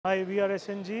Hi, we are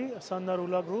SNG, Sun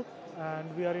Narula Group,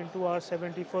 and we are into our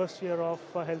 71st year of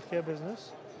healthcare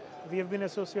business. We have been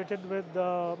associated with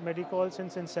Medicall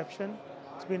since inception.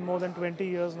 It's been more than 20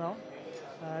 years now,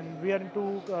 and we are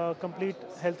into complete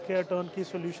healthcare turnkey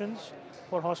solutions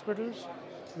for hospitals.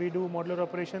 We do modular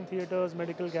operation theaters,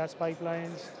 medical gas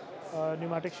pipelines,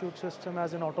 pneumatic chute system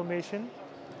as an automation,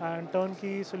 and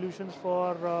turnkey solutions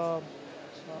for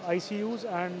ICUs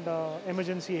and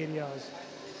emergency areas.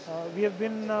 We have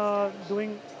been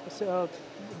doing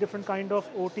different kind of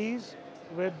OTs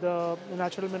with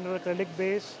natural mineral acrylic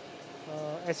base,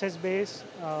 SS base,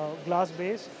 glass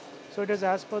base. So it is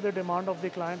as per the demand of the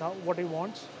client, what he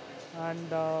wants,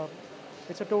 and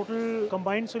it's a total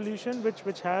combined solution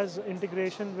which has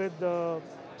integration with the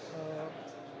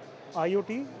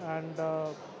IoT,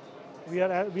 and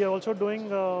we are also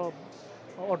doing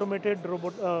automated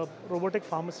robotic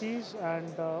pharmacies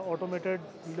and automated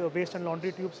waste and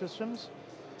laundry tube systems.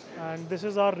 And this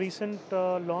is our recent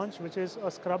launch, which is a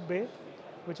scrub bay,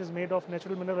 which is made of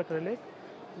natural mineral acrylic.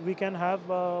 We can have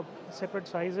separate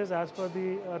sizes as per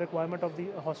the requirement of the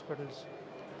hospitals.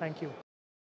 Thank you.